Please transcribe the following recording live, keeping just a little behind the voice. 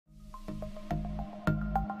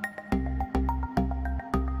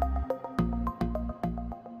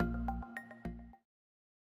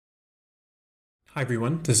Hi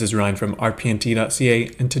everyone, this is Ryan from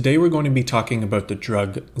rpnt.ca, and today we're going to be talking about the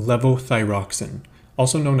drug levothyroxine,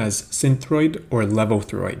 also known as Synthroid or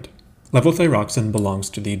Levothyroid. Levothyroxine belongs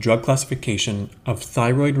to the drug classification of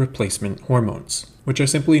thyroid replacement hormones, which are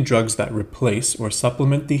simply drugs that replace or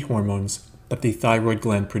supplement the hormones that the thyroid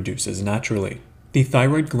gland produces naturally. The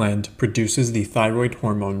thyroid gland produces the thyroid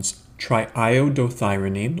hormones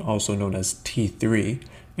triiodothyronine, also known as T3,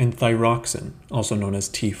 and thyroxine, also known as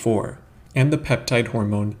T4, and the peptide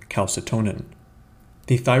hormone calcitonin.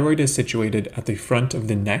 The thyroid is situated at the front of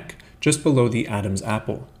the neck, just below the Adam's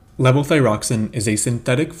apple. Levothyroxine is a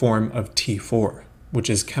synthetic form of T4, which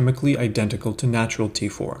is chemically identical to natural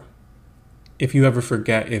T4. If you ever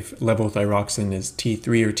forget if levothyroxine is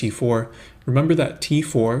T3 or T4, remember that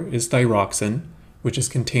T4 is thyroxine, which is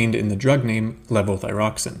contained in the drug name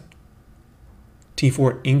levothyroxine.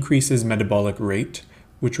 T4 increases metabolic rate,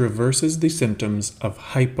 which reverses the symptoms of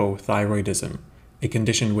hypothyroidism, a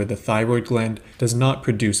condition where the thyroid gland does not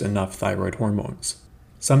produce enough thyroid hormones.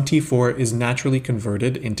 Some T4 is naturally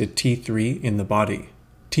converted into T3 in the body.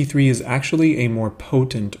 T3 is actually a more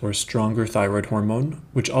potent or stronger thyroid hormone,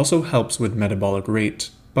 which also helps with metabolic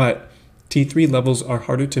rate, but T3 levels are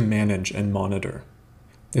harder to manage and monitor.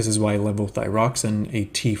 This is why levothyroxine, a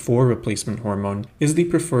T4 replacement hormone, is the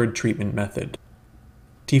preferred treatment method.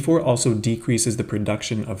 T4 also decreases the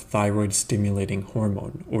production of thyroid-stimulating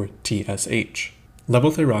hormone, or TSH.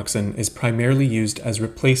 Levothyroxine is primarily used as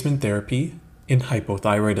replacement therapy in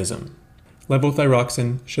hypothyroidism.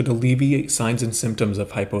 Levothyroxine should alleviate signs and symptoms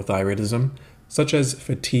of hypothyroidism, such as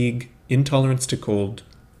fatigue, intolerance to cold,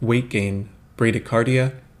 weight gain,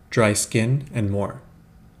 bradycardia, dry skin, and more.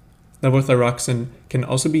 Levothyroxine can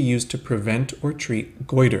also be used to prevent or treat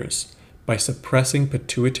goiters, by suppressing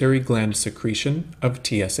pituitary gland secretion of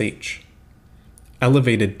TSH.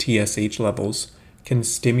 Elevated TSH levels can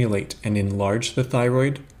stimulate and enlarge the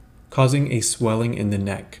thyroid, causing a swelling in the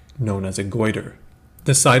neck, known as a goiter.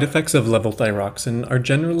 The side effects of levothyroxine are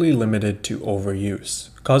generally limited to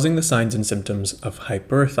overuse, causing the signs and symptoms of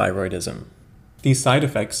hyperthyroidism. These side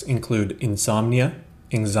effects include insomnia,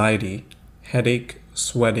 anxiety, headache,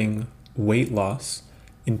 sweating, weight loss,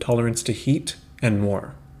 intolerance to heat, and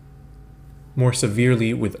more. More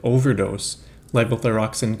severely, with overdose,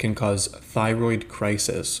 levothyroxine can cause thyroid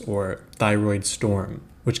crisis or thyroid storm,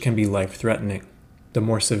 which can be life-threatening. The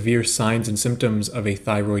more severe signs and symptoms of a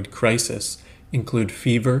thyroid crisis include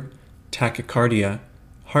fever, tachycardia,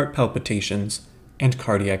 heart palpitations, and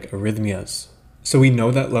cardiac arrhythmias. So we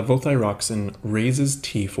know that levothyroxine raises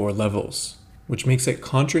T4 levels, which makes it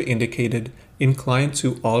contraindicated in clients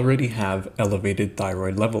who already have elevated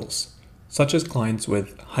thyroid levels, such as clients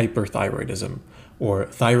with hyperthyroidism or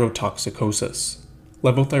thyrotoxicosis.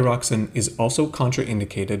 Levothyroxine is also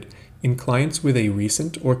contraindicated in clients with a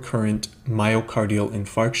recent or current myocardial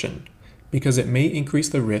infarction because it may increase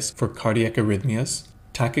the risk for cardiac arrhythmias,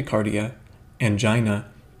 tachycardia, angina,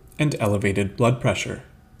 and elevated blood pressure.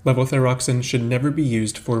 Levothyroxine should never be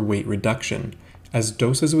used for weight reduction, as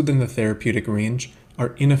doses within the therapeutic range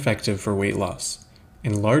are ineffective for weight loss,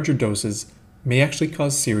 and larger doses may actually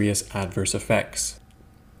cause serious adverse effects.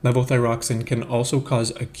 Levothyroxine can also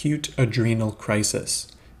cause acute adrenal crisis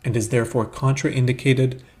and is therefore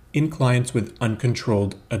contraindicated in clients with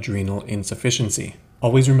uncontrolled adrenal insufficiency.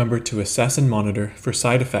 Always remember to assess and monitor for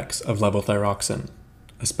side effects of levothyroxine,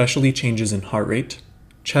 especially changes in heart rate,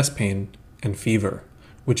 chest pain, and fever,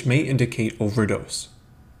 which may indicate overdose.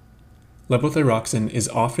 Levothyroxine is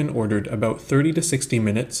often ordered about 30 to 60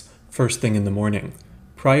 minutes first thing in the morning,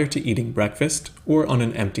 prior to eating breakfast or on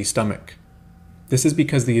an empty stomach. This is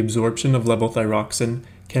because the absorption of levothyroxine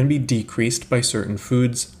can be decreased by certain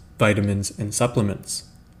foods, vitamins, and supplements.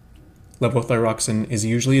 Levothyroxine is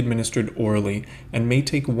usually administered orally and may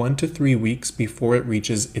take 1 to 3 weeks before it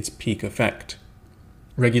reaches its peak effect.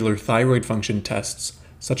 Regular thyroid function tests,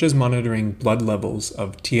 such as monitoring blood levels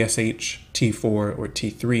of TSH, T4, or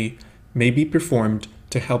T3, may be performed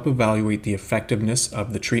to help evaluate the effectiveness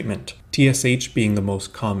of the treatment, TSH being the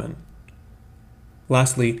most common.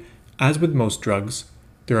 Lastly, as with most drugs,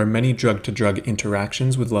 there are many drug-to-drug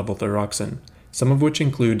interactions with levothyroxine, some of which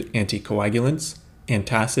include anticoagulants,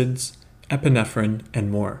 antacids, epinephrine,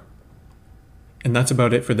 and more. And that's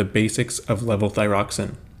about it for the basics of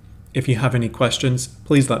levothyroxine. If you have any questions,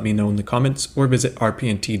 please let me know in the comments or visit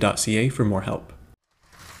rpnt.ca for more help.